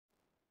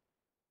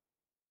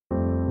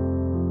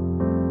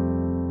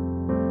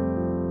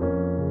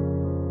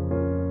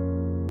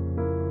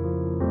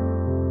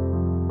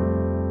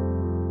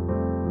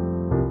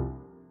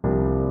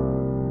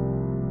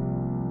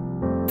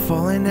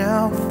Falling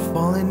out,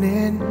 falling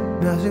in,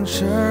 nothing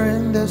sure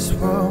in this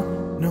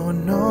world. No,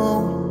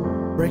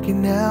 no.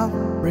 Breaking out,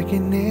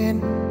 breaking in,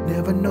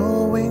 never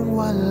knowing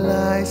what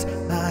lies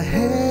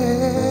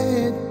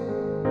ahead.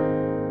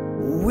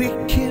 We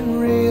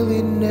can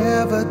really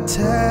never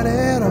tell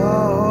it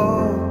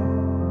all.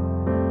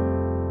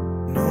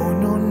 No,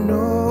 no,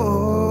 no.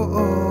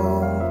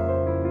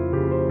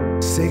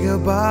 Say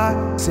goodbye,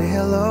 say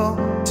hello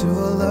to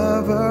a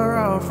lover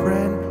or a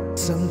friend.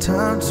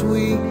 Sometimes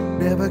we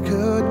never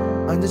could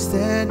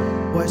understand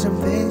why some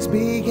things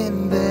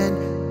begin then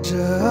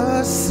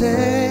just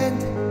end.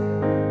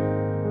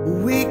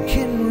 We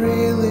can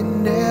really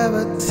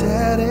never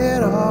tell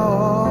it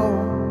all.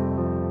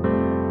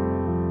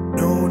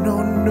 No,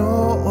 no,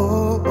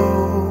 no.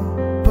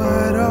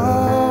 But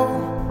oh,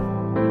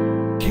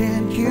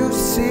 can't you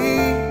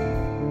see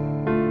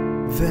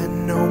that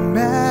no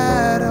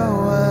matter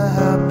what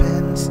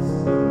happens,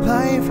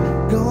 life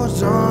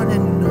goes on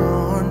and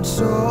on.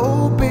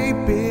 So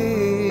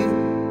baby,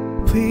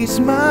 please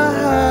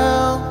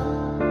smile,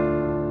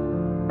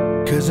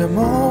 'cause I'm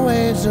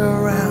always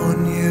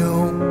around you,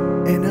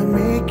 and I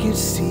make you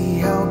see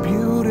how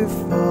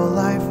beautiful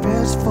life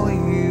is for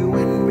you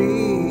and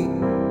me.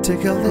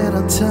 Take a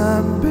little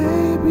time,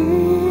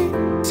 baby,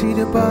 see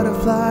the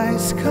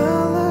butterflies'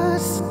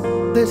 colors,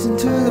 listen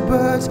to the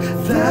birds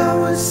that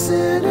were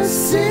sent to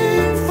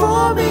sing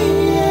for me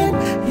and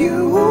you.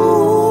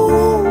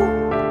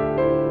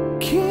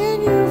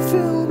 Can you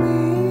feel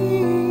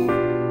me?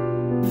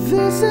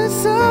 This is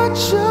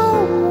such a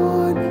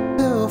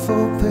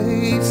wonderful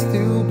place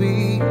to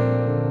be.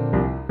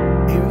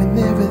 Even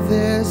if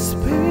there's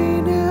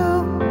pain now,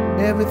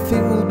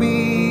 everything will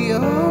be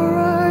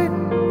alright.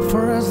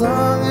 For as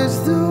long as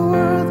the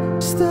world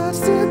starts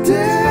to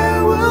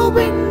there will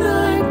be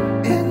night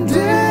and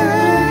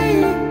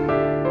day.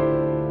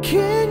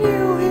 Can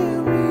you hear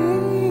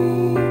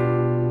me?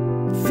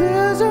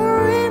 There's a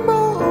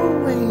rainbow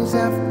always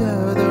after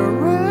the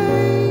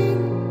rain.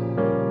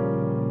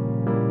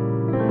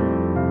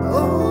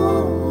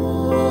 Oh,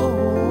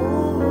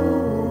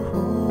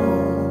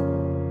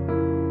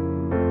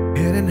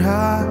 hitting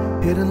high,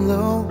 hitting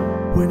low,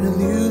 when you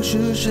lose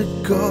you should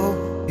go.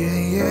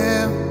 Yeah,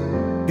 yeah.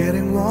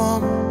 Getting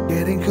warm,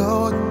 getting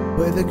cold,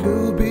 whether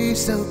could be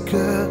so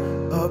good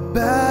or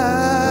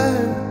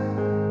bad.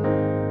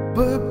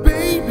 But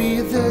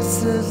baby,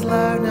 this is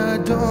life, now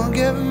don't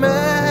get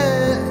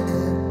mad.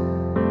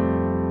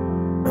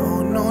 No,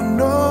 no,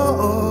 no.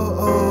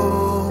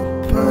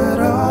 But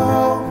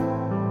oh,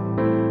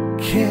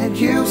 can't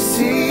you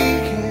see,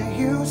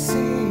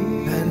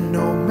 that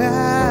no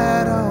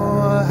matter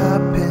what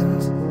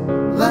happens,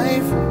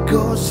 life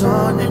goes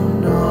on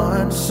and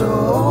on. So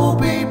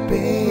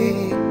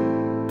baby,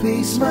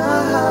 please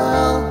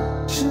smile,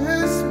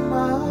 just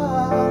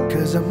smile,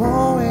 'cause I'm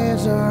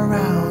always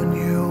around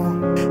you,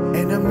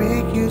 and I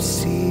make you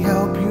see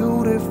how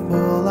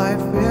beautiful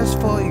life is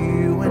for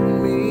you and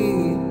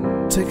me.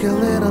 Take a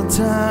little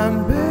time,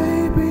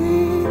 baby,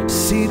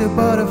 see the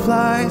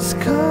butterflies'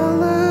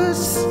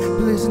 colors,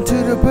 listen to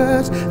the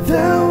birds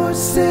that were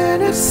sent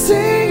to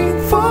sing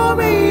for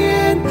me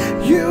and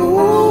you.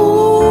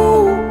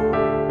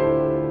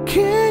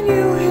 Can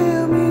you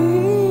hear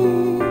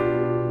me?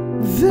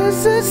 This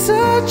is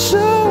such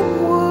a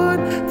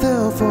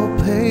wonderful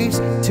place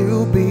to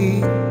be.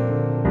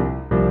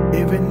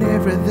 Even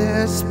if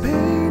there's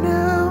pain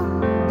now,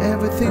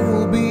 everything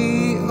will be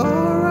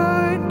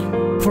alright.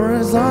 For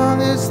as long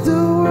as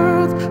the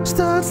world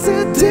starts to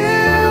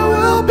there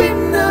will be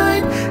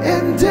night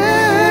and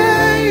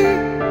day.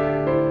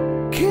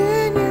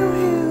 Can you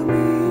hear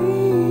me?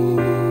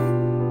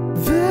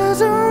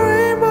 There's a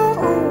rainbow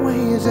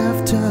always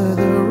after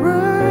the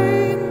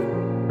rain.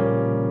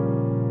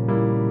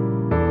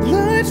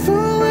 Life's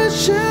full of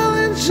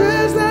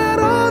challenges, not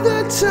all the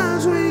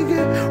times we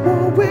get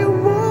what we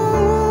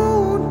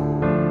want.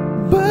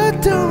 But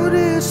don't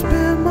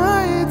despair,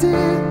 my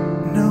dear.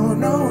 No,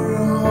 no,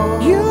 no.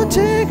 You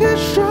take a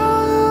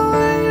shot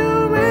and you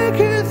make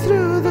it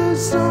through the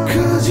storm,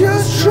 'cause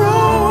you're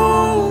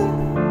strong.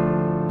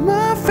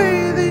 My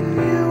faith in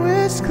you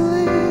is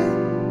clear.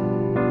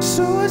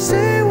 So I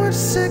say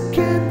once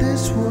again,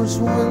 this was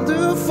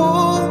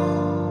wonderful.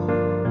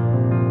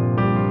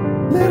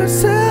 Let us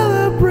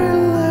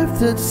celebrate life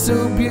that's so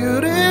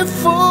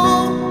beautiful,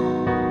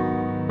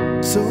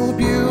 so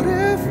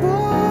beautiful.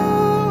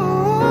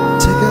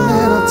 Take a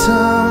little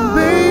time,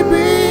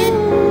 baby,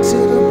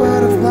 see the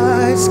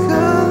butterflies'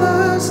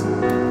 colors,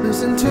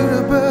 listen to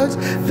the birds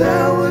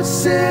that were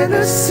sent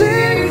to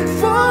sing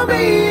for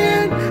me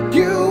and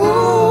you.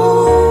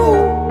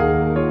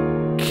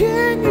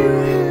 Can you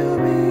hear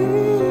me?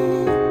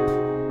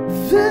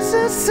 This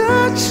is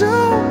such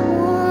a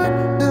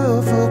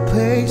wonderful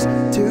place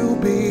to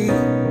be.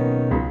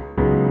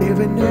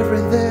 Even if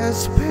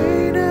there's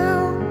pain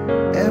now,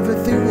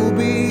 everything will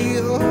be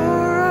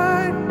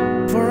alright.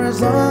 For as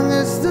long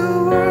as the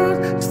world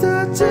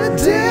starts to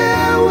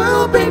there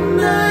will be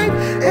night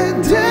and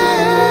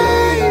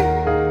day.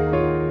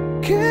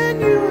 Can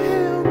you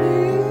hear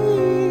me?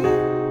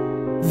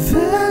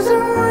 There's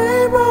a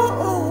rainbow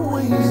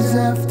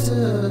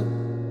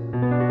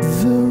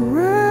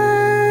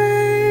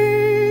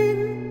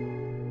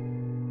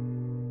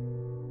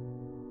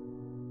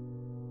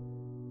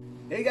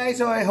guys,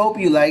 so I hope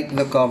you like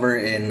the cover,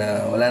 and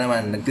wala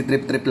naman,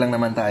 nagtitrip-trip lang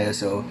naman tayo.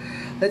 So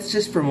let's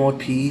just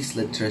promote peace,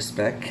 let's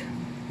respect,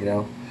 you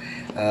know.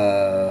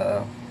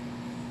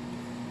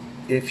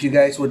 If you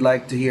guys would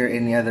like to hear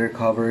any other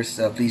covers,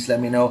 please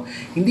let me know.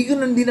 Hindi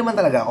naman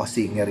talaga ako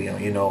singer,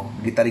 you know,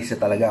 gitarista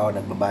talaga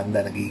ako,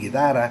 nagbabanda,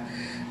 nagigitara.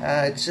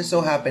 It's just so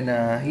happen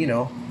na, you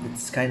know,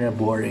 it's kind of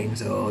boring,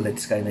 so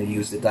let's kind of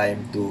use the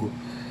time to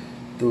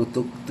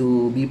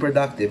be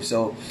productive.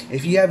 So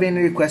if you have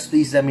any requests,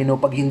 please let me know.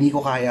 Pag hindi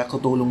ko kaya,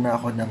 tutulong na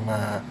ako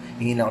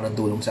hingin ako ng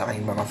tulong sa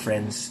aking mga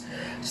friends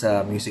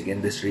sa music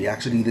industry.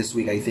 Actually, this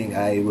week I think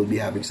I will be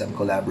having some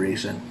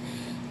collaboration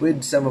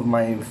with some of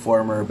my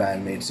former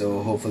bandmates,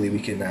 so hopefully we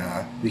can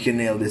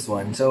nail this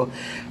one. So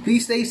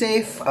please stay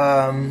safe,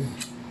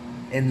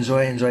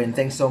 enjoy, and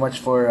thanks so much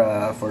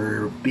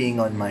for being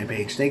on my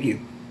page. Thank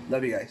you,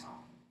 love you guys.